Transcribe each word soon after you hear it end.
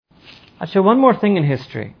Actually, one more thing in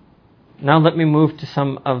history. Now let me move to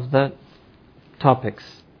some of the topics.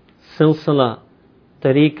 Silsila,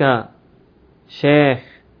 Tariqa, Shaykh,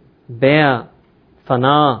 Bay'a,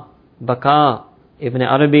 Fana, Baqa, Ibn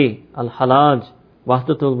Arabi, Al-Halaj,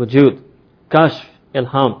 Wahdatul Wujud, Kashf,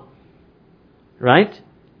 Ilham. Right?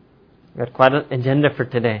 We got quite an agenda for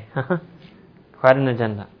today. Quite an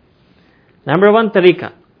agenda. Number one,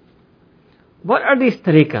 Tariqa. What are these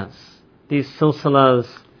tariqas? These silsilas.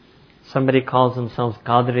 Somebody calls themselves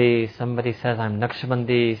Qadri. Somebody says, I'm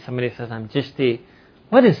Naqshbandi. Somebody says, I'm Chishti.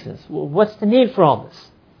 What is this? What's the need for all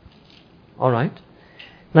this? Alright.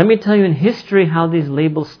 Let me tell you in history how these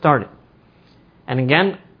labels started. And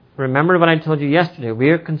again, remember what I told you yesterday. We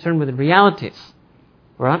are concerned with realities.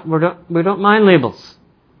 We don't mind labels.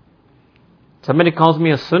 Somebody calls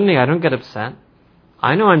me a Sunni, I don't get upset.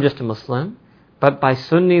 I know I'm just a Muslim. But by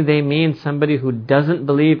Sunni, they mean somebody who doesn't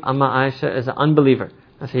believe Amma Aisha is an unbeliever.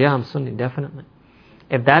 I say, yeah, I'm Sunni, definitely.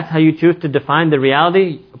 If that's how you choose to define the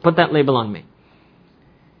reality, put that label on me.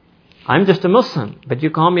 I'm just a Muslim, but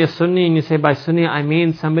you call me a Sunni and you say by Sunni I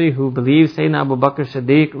mean somebody who believes Sayyidina Abu Bakr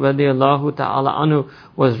Siddiq radiyallahu ta'ala anhu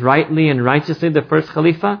was rightly and righteously the first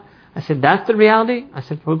Khalifa. I said, that's the reality? I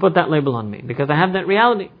said, well, put that label on me because I have that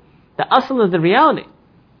reality. The asl is the reality.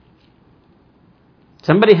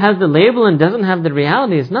 Somebody has the label and doesn't have the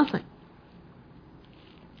reality is nothing.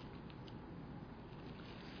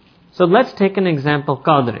 So let's take an example,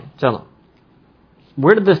 Qadri. Chalo.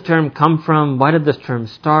 Where did this term come from? Why did this term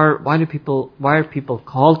start? Why are people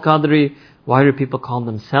called Qadri? Why do people call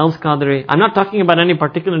themselves Qadri? I'm not talking about any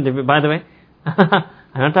particular individual, by the way.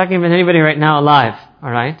 I'm not talking about anybody right now alive.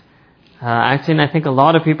 Alright? Actually, I think a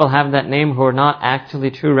lot of people have that name who are not actually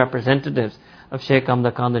true representatives of Shaykh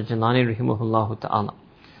Abdul Qadir Jilani rahimahullah ta'ala.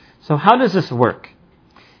 So how does this work?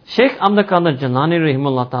 Shaykh Abdul Qadir Jilani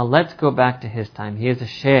rahimahullah ta'ala, let's go back to his time. He is a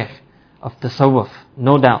Shaykh of Tasawwuf,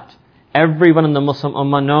 no doubt. Everyone in the Muslim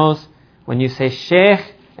Ummah knows when you say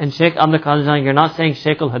Shaykh and Shaykh Abdul Qadir Jilani, you're not saying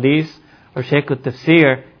Shaykh al-Hadith or Shaykh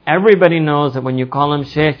al-Tafsir. Everybody knows that when you call him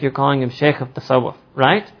Shaykh, you're calling him Shaykh of Tasawwuf,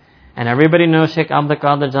 right? And everybody knows Shaykh Abdul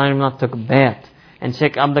Qadir Jilani took bayat. And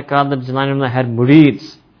Shaykh Abdul Qadir Jilani had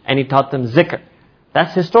murids. And he taught them zikr.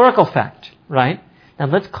 That's historical fact, right? Now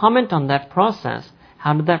let's comment on that process.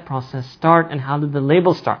 How did that process start and how did the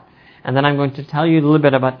label start? And then I'm going to tell you a little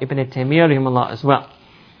bit about Ibn Taymiyyah rahimahullah as well.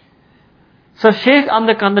 So Shaykh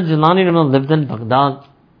Abdul Qadir Jilani rahimahullah lived in Baghdad.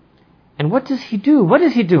 And what does he do? What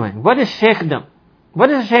is he doing? What is Shaykhdom? What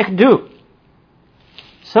does a Shaykh do?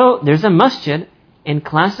 So there's a masjid. In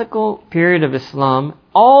classical period of Islam,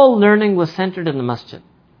 all learning was centered in the masjid.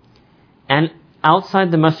 And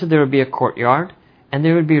outside the masjid there would be a courtyard, and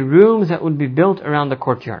there would be rooms that would be built around the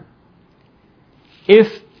courtyard.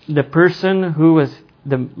 If the person who was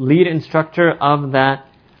the lead instructor of that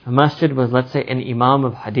masjid was, let's say, an imam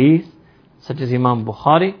of hadith, such as Imam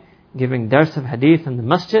Bukhari, giving dars of hadith in the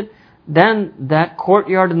masjid, then that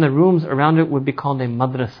courtyard and the rooms around it would be called a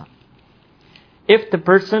madrasa. If the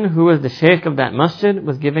person who was the shaykh of that masjid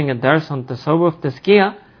was giving a dars on tasawwuf,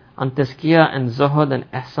 tazkiyah and zuhud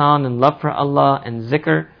and ihsan and love for Allah and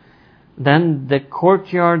zikr, then the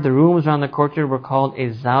courtyard, the rooms around the courtyard were called a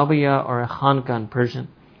zawiyah or a khanqa in Persian.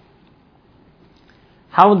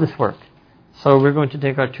 How would this work? So we're going to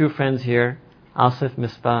take our two friends here, Asif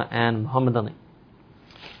Misbah and Muhammad Ali.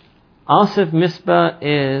 Asif Misbah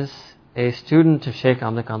is a student of Shaykh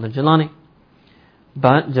Abdul Qadir Jilani.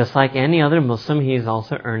 But just like any other Muslim, he is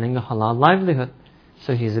also earning a halal livelihood.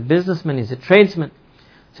 So he's a businessman, he's a tradesman.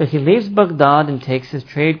 So he leaves Baghdad and takes his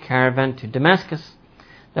trade caravan to Damascus.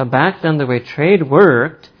 Now back then the way trade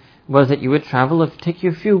worked was that you would travel, it would take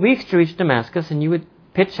you a few weeks to reach Damascus, and you would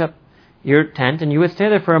pitch up your tent and you would stay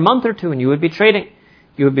there for a month or two and you would be trading.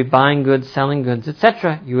 You would be buying goods, selling goods,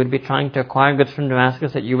 etc. You would be trying to acquire goods from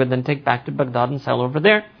Damascus that you would then take back to Baghdad and sell over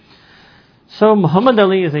there. So Muhammad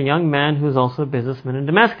Ali is a young man who's also a businessman in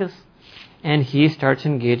Damascus. And he starts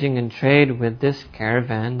engaging in trade with this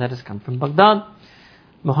caravan that has come from Baghdad.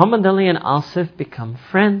 Muhammad Ali and Asif become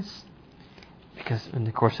friends because in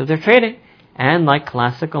the course of their trading. And like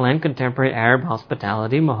classical and contemporary Arab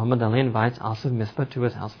hospitality, Muhammad Ali invites Asif Misbah to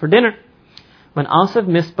his house for dinner. When Asif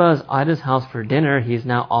Misbah is at his house for dinner, he's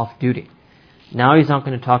now off duty. Now he's not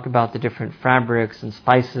going to talk about the different fabrics and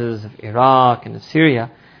spices of Iraq and of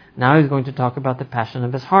Syria. Now he's going to talk about the passion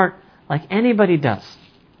of his heart, like anybody does.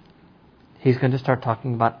 He's going to start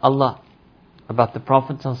talking about Allah, about the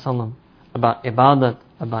Prophet ﷺ, about ibadat,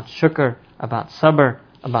 about shukr, about sabr,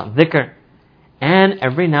 about dhikr. And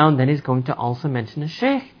every now and then he's going to also mention a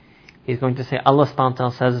shaykh. He's going to say, Allah subhanahu wa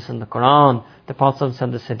ta'ala says this in the Quran, the Prophet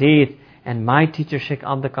said this hadith, and my teacher Sheikh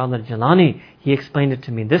Abdul Qadir Jilani, he explained it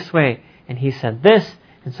to me this way, and he said this,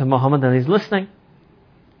 and so Muhammad Ali is listening,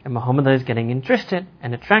 and Muhammad Ali is getting interested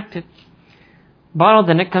and attracted. But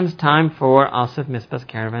then it comes time for Asif Misbah's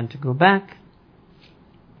caravan to go back.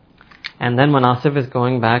 And then when Asif is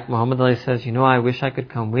going back, Muhammad Ali says, I wish I could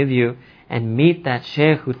come with you and meet that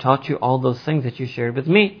Sheikh who taught you all those things that you shared with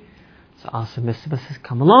me. So Asif Misbah says,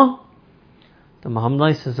 come along. So Muhammad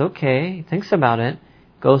Ali says, okay. He thinks about it,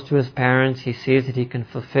 goes to his parents, he sees that he can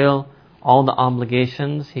fulfill all the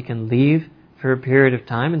obligations, he can leave for a period of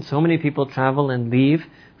time, and so many people travel and leave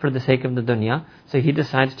for the sake of the dunya. So he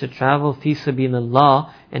decides to travel fi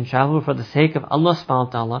sabilillah and travel for the sake of Allah subhanahu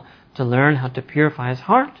wa ta'ala to learn how to purify his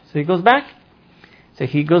heart. So he goes back. So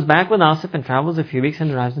he goes back with Asif and travels a few weeks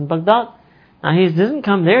and arrives in Baghdad. Now he doesn't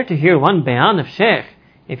come there to hear one bayan of Sheikh.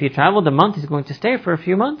 If he traveled a month, he's going to stay for a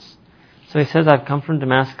few months. So he says, I've come from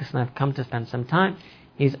Damascus and I've come to spend some time.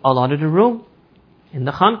 He's allotted a room in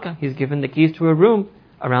the Khanqa. He's given the keys to a room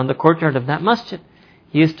around the courtyard of that masjid.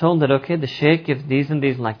 He is told that, okay, the Shaykh gives these and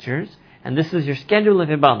these lectures, and this is your schedule of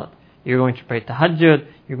ibadat. You're going to pray tahajjud,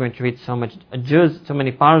 you're going to read so much juz, so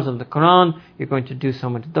many paras of the Quran, you're going to do so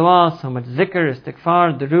much dua, so much zikr,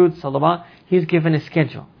 istighfar, durood, salawat. He's given a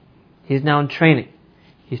schedule. He's now in training.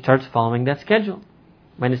 He starts following that schedule.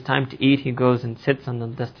 When it's time to eat, he goes and sits on the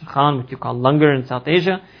dasturkhan, which you call langar in South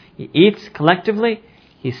Asia. He eats collectively.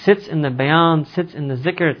 He sits in the bayan, sits in the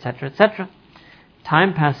zikr, etc., etc.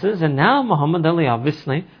 Time passes, and now Muhammad Ali,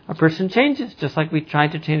 obviously, a person changes. Just like we try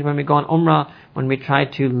to change when we go on Umrah, when we try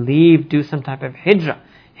to leave, do some type of hijrah.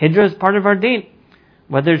 Hijrah is part of our deen.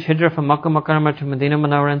 Whether it's hijrah from Makkah Mukarramah to Medina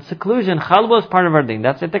Munawwarah in seclusion, khalwa is part of our deen.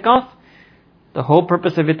 That's itikaf. The whole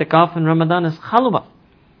purpose of itikaf in Ramadan is khalwa.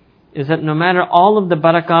 Is that no matter all of the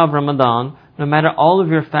barakah of Ramadan, no matter all of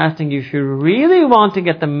your fasting, you should really want to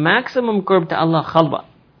get the maximum qurb to Allah, khalwa.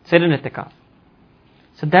 Sit in itikaf.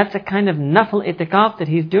 So that's a kind of nafil itikaf that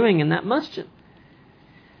he's doing in that masjid.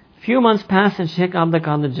 Few months pass and Sheikh Abdul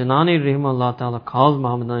Qadir Jilani rahimahullah ta'ala calls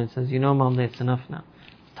Muhammad Ali and says, Muhammad Ali, it's enough now.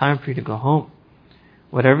 It's time for you to go home.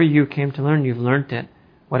 Whatever you came to learn, you've learnt it.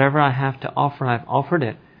 Whatever I have to offer, I've offered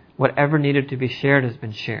it. Whatever needed to be shared has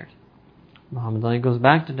been shared. Muhammad Ali goes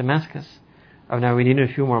back to Damascus. Oh, now we needed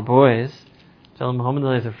a few more boys. So Muhammad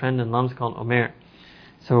Ali has a friend in Lams called Omer.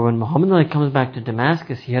 So when Muhammad Ali comes back to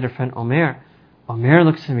Damascus, he had a friend Omer. Omer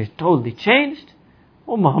looks at him, he's totally changed.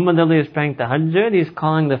 Oh, Muhammad Ali is praying tahajjud,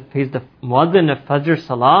 he's the muazzin of Fajr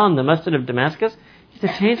Salah in the masjid of Damascus. He's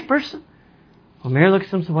a changed person. Omer looks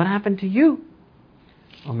at him and says, what happened to you?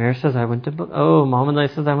 Omer says, Muhammad Ali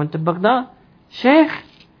says, I went to Baghdad. Sheikh,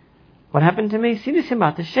 what happened to me? See this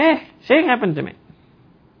about the Sheikh. Sheikh happened to me.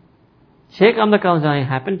 Sheikh Abdul Qadir Jilani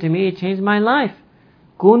happened to me, it changed my life.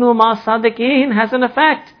 Kunu ma sadiqeen has an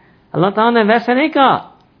effect. Allah Ta'ala ne वैसे नहीं कहा.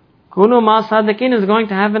 Kunu ma sadiqeen is going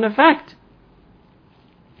to have an effect.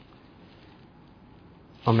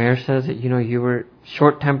 Omer says that, you were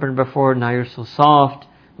short-tempered before, now you're so soft,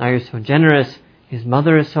 now you're so generous. His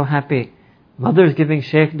mother is so happy. Mother is giving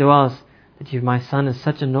Sheikh du'as that my son is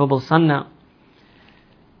such a noble son now.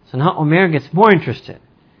 So now Omer gets more interested.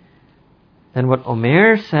 Then what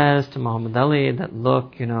Omer says to Muhammad Ali, that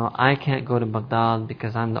look, I can't go to Baghdad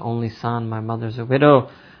because I'm the only son, my mother's a widow,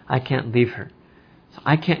 I can't leave her. So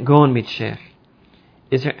I can't go and meet Sheikh.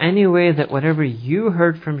 Is there any way that whatever you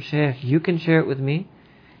heard from Sheikh, you can share it with me?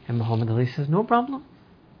 And Muhammad Ali says, no problem.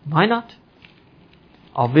 Why not?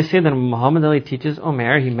 Obviously, then Muhammad Ali teaches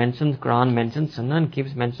Omer, he mentions Quran, mentions Sunnah, and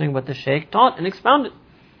keeps mentioning what the Sheikh taught and expounded.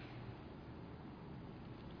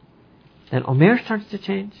 Then Omer starts to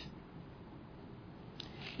change.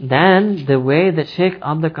 Then the way that Sheikh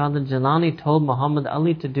Abdul Qadir Jilani told Muhammad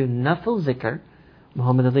Ali to do nafil zikr,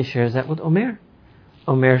 Muhammad Ali shares that with Omer.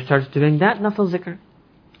 Omer starts doing that nafil zikr.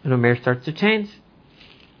 And Omer starts to change.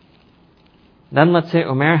 Then let's say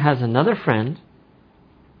Omer has another friend,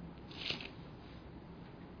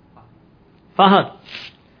 Fahad.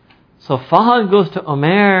 So Fahad goes to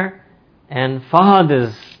Omer, and Fahad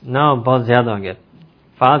is, no, bahut zyada ho gaya.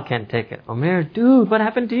 Fahad can't take it. Omer, dude, what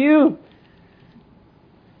happened to you?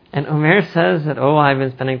 And Omer says that, I've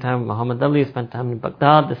been spending time with Muhammad Ali, spent time in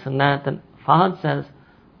Baghdad, this and that. And Fahad says,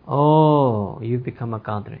 you've become a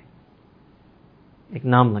Qadri. Ek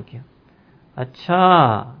naam lag gaya.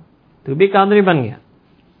 Acha, tu bhi Qadri ban gaya.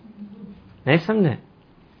 Nahi samjhe?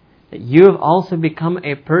 That you have also become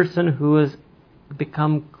a person who has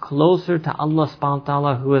become closer to Allah subhanahu wa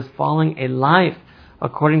ta'ala, who is following a life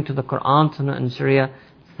according to the Quran, Sunnah and Sharia,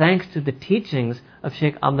 thanks to the teachings of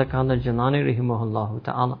Sheikh Abdul Qadir Jilani rahimahullah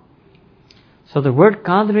ta'ala. So the word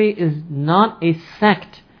Qadri is not a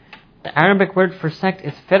sect. The Arabic word for sect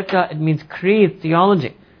is firqa. It means creed,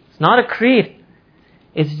 theology. It's not a creed.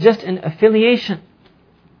 It's just an affiliation.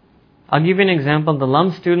 I'll give you an example. The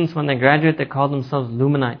LUM students, when they graduate, they call themselves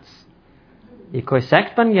Luminites. Ye koi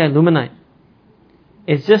sect ban gaya Luminite.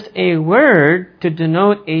 It's just a word to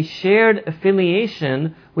denote a shared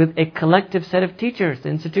affiliation with a collective set of teachers, the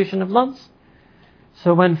institution of LUMS.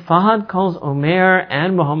 So when Fahad calls Umair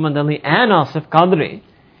and Muhammad Ali and Asif Qadri,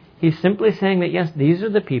 he's simply saying that yes, these are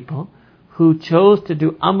the people who chose to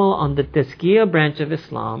do amal on the Tazkiyah branch of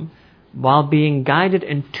Islam while being guided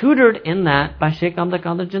and tutored in that by Shaykh Abdul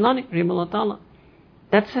Qadir Jilani, Rahimahullah Ta'ala.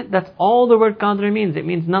 That's it. That's all the word Qadri means. It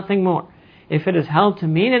means nothing more. If it is held to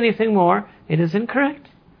mean anything more, it is incorrect.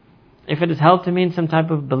 If it is held to mean some type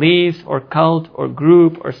of beliefs or cult or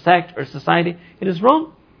group or sect or society, it is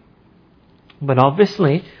wrong. But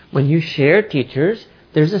obviously, when you share teachers,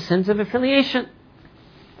 there's a sense of affiliation.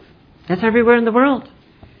 That's everywhere in the world.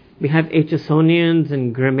 We have Hsonians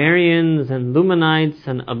and grammarians and Luminites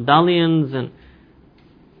and Abdalians and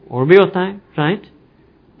Orbiotai, right?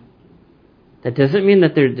 That doesn't mean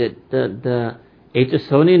that the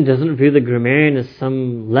Hsonian doesn't view the grammarian as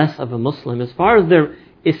some less of a Muslim. As far as their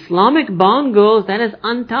Islamic bond goes, that is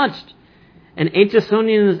untouched. An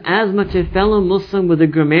Hsonian is as much a fellow Muslim with a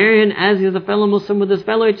grammarian as he is a fellow Muslim with his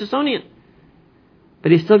fellow Hsonian.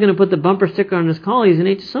 But he's still going to put the bumper sticker on his call, he's an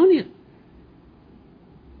Hsonian.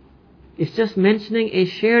 It's just mentioning a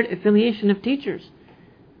shared affiliation of teachers.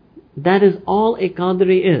 That is all a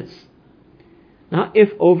Qadri is. Now,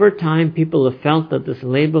 if over time people have felt that this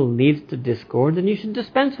label leads to discord, then you should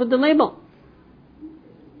dispense with the label.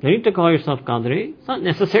 You need to call yourself Qadri. It's not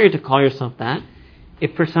necessary to call yourself that.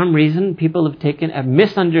 If for some reason people have taken a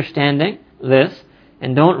misunderstanding this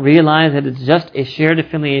and don't realize that it's just a shared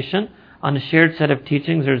affiliation on a shared set of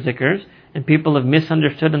teachings or zikrs, and people have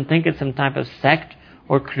misunderstood and think it's some type of sect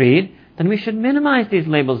or creed, then we should minimize these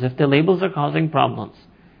labels if the labels are causing problems.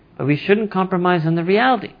 But we shouldn't compromise on the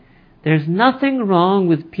reality. There's nothing wrong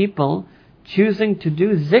with people choosing to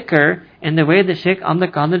do zikr in the way that Shaykh Abdul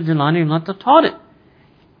Qadir Jilani taught it.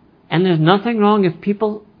 And there's nothing wrong if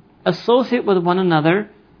people associate with one another,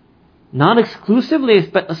 not exclusively,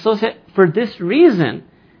 but associate for this reason,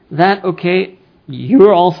 that, okay,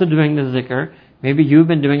 you're also doing the zikr, maybe you've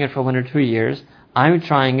been doing it for 1 or 2 years, I'm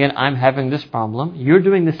trying it, I'm having this problem, you're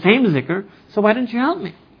doing the same zikr, so why don't you help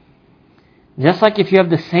me? Just like if you have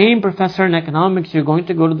the same professor in economics, you're going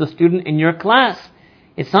to go to the student in your class.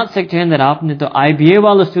 It's not saying that aapne to IBA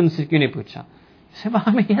wala student se kyun nahi pucha. You say,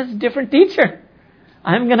 well, he has a different teacher.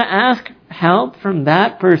 I'm going to ask help from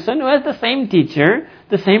that person who has the same teacher,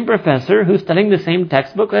 the same professor, who's studying the same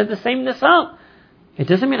textbook, who has the same nisab. It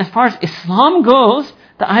doesn't mean as far as Islam goes,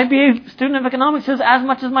 the IBA student of economics is as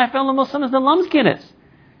much as my fellow Muslim as the LUMS kid is.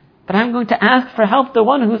 But I'm going to ask for help the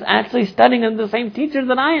one who's actually studying under the same teacher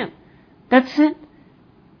that I am. That's it.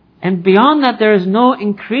 And beyond that, there is no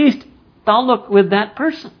increased taluk with that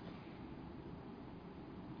person.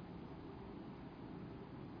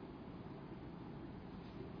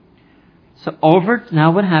 So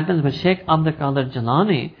now what happens when Shaykh Abdul Qadir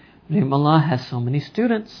Jilani, Rahimahullah, has so many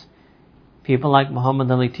students? People like Muhammad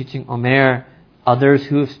Ali teaching Umair, others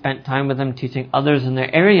who have spent time with him teaching others in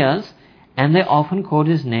their areas, and they often quote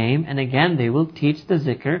his name, and again they will teach the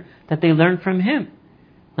zikr that they learned from him.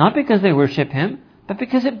 Not because they worship him, but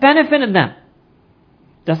because it benefited them.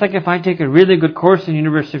 Just like if I take a really good course in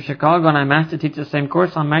University of Chicago and I'm asked to teach the same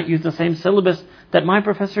course, I might use the same syllabus that my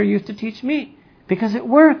professor used to teach me. Because it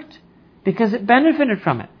worked. Because it benefited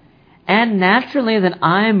from it. And naturally that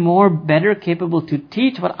I'm better capable to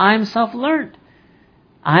teach what I'm self-learned.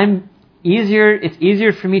 It's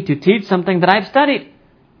easier for me to teach something that I've studied.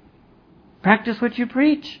 Practice what you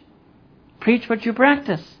preach. Preach what you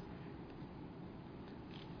practice.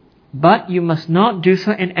 But you must not do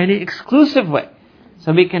so in any exclusive way.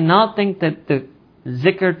 So we cannot think that the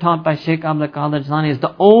zikr taught by Shaykh Abdul Qadir Jilani is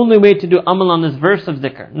the only way to do amal on this verse of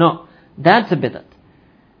zikr. No, that's a bid'at.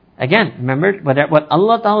 Again, remember, what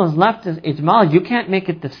Allah Ta'ala has left is ijmal. You can't make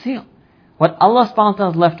it tafsil. What Allah subhanahu wa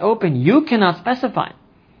ta'ala has left open, you cannot specify.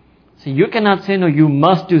 So you cannot say, no, you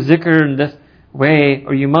must do zikr in this way,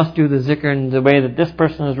 or you must do the zikr in the way that this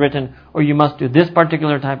person has written, or you must do this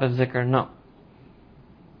particular type of zikr. No.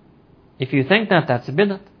 If you think that, that's a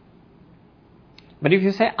bid'at. But if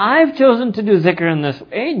you say, I've chosen to do zikr in this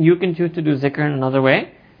way, and you can choose to do zikr in another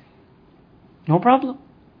way, no problem.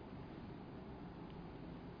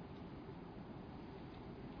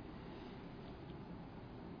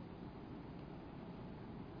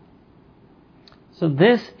 So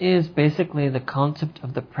this is basically the concept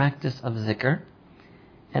of the practice of zikr,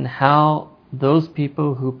 and how those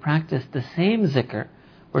people who practice the same zikr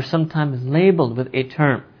were sometimes labeled with a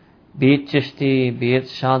term. Be it Chishti, be it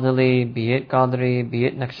Shadali, be it Qadri, be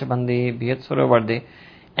it Naqshbandi, be it Surawardi.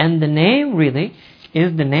 And the name really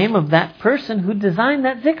is the name of that person who designed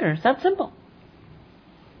that zikr. It's that simple.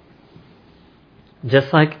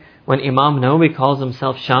 Just like when Imam Nawawi calls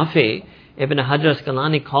himself Shafi, Ibn Hajar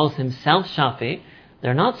Asqalani calls himself Shafi,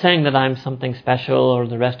 they're not saying that I'm something special or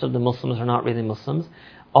the rest of the Muslims are not really Muslims.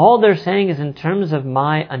 All they're saying is in terms of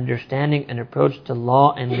my understanding and approach to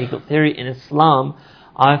law and legal theory in Islam,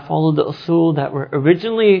 I follow the usul that were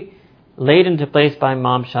originally laid into place by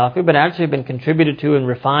Imam Shafi, but actually been contributed to and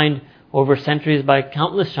refined over centuries by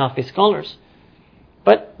countless Shafi scholars.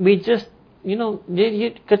 But we just,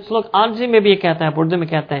 कुछ लोग आजी में भी ये कहता है, उर्दू में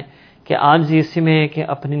कहते हैं कि आजी इसी में कि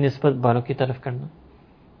अपनी निस्बत बालों की तरफ करना.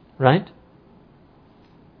 Right?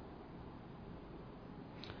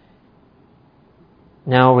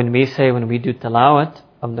 Now when we do tilawat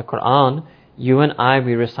of the Quran, you and I,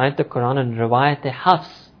 we recite the Quran in riwayat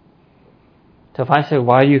hafs. So if I say,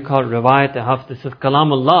 why do you call it riwayat hafs? This is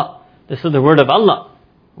kalamullah. This is the word of Allah.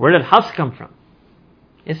 Where did hafs come from?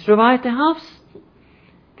 It's riwayat hafs.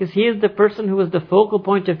 Because he is the person who is the focal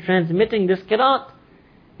point of transmitting this qiraat.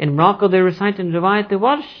 In Morocco they recite in riwayat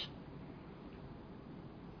warsh.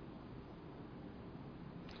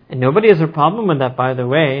 And nobody has a problem with that, by the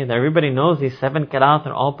way. Everybody knows these 7 qiraat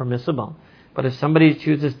are all permissible. But if somebody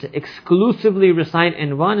chooses to exclusively recite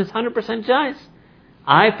in one, it's 100% jais.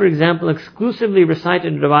 I, for example, exclusively recite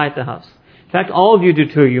in riwayat hafs. In fact, all of you do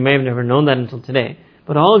too. You may have never known that until today.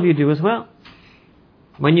 But all of you do as well.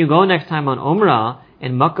 When you go next time on Umrah,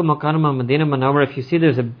 in Makkah Mukarramah, Medina Munawwara, if you see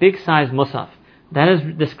there's a big size mushaf, that is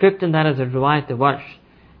the script in that is a riwayat warsh.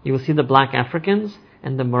 You will see the black Africans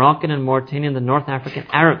and the Moroccan and Mauritanian, the North African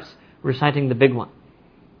Arabs reciting the big one.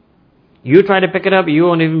 You try to pick it up, you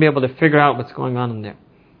won't even be able to figure out what's going on in there.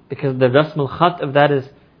 Because the Rasm al-Khat of that has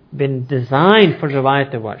been designed for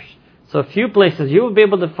riwayat warsh. So a few places you will be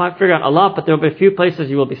able to figure out a lot, but there will be a few places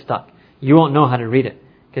you will be stuck. You won't know how to read it,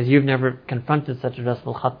 because you've never confronted such a Rasm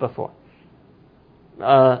al-Khat before.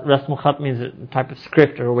 Rasm al-Khat means a type of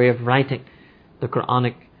script or a way of writing the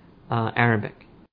Quranic Arabic.